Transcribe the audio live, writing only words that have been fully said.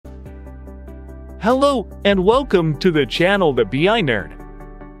Hello and welcome to the channel The BI Nerd.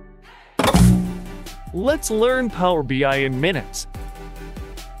 Let's learn Power BI in minutes.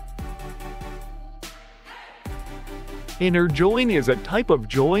 Inner join is a type of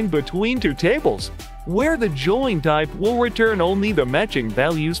join between two tables, where the join type will return only the matching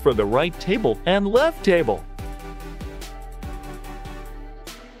values for the right table and left table.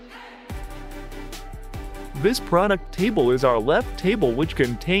 This product table is our left table, which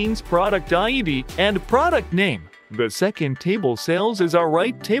contains product ID and product name. The second table, sales, is our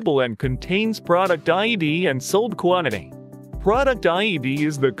right table and contains product ID and sold quantity. Product ID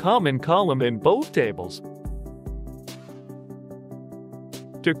is the common column in both tables.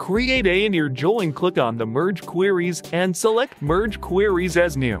 To create a inner join, click on the Merge Queries and select Merge Queries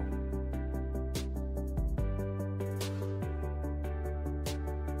as New.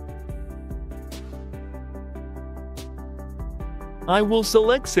 I will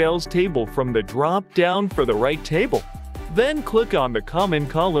select Sales Table from the drop-down for the right table. Then click on the common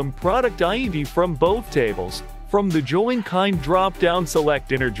column Product ID from both tables. From the Join Kind drop-down,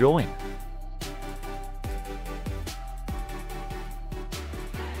 select Inner Join.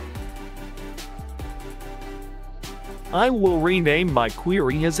 I will rename my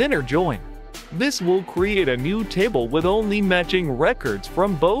query as Inner Join. This will create a new table with only matching records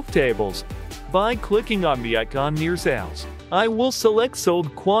from both tables. By clicking on the icon near Sales, I will select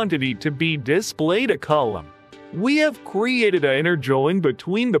Sold Quantity to be displayed a column. We have created an inner join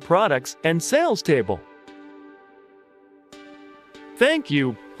between the products and sales table. Thank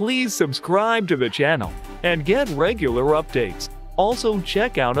you. Please subscribe to the channel and get regular updates. Also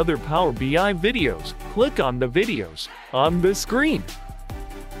check out other Power BI videos. Click on the videos on the screen.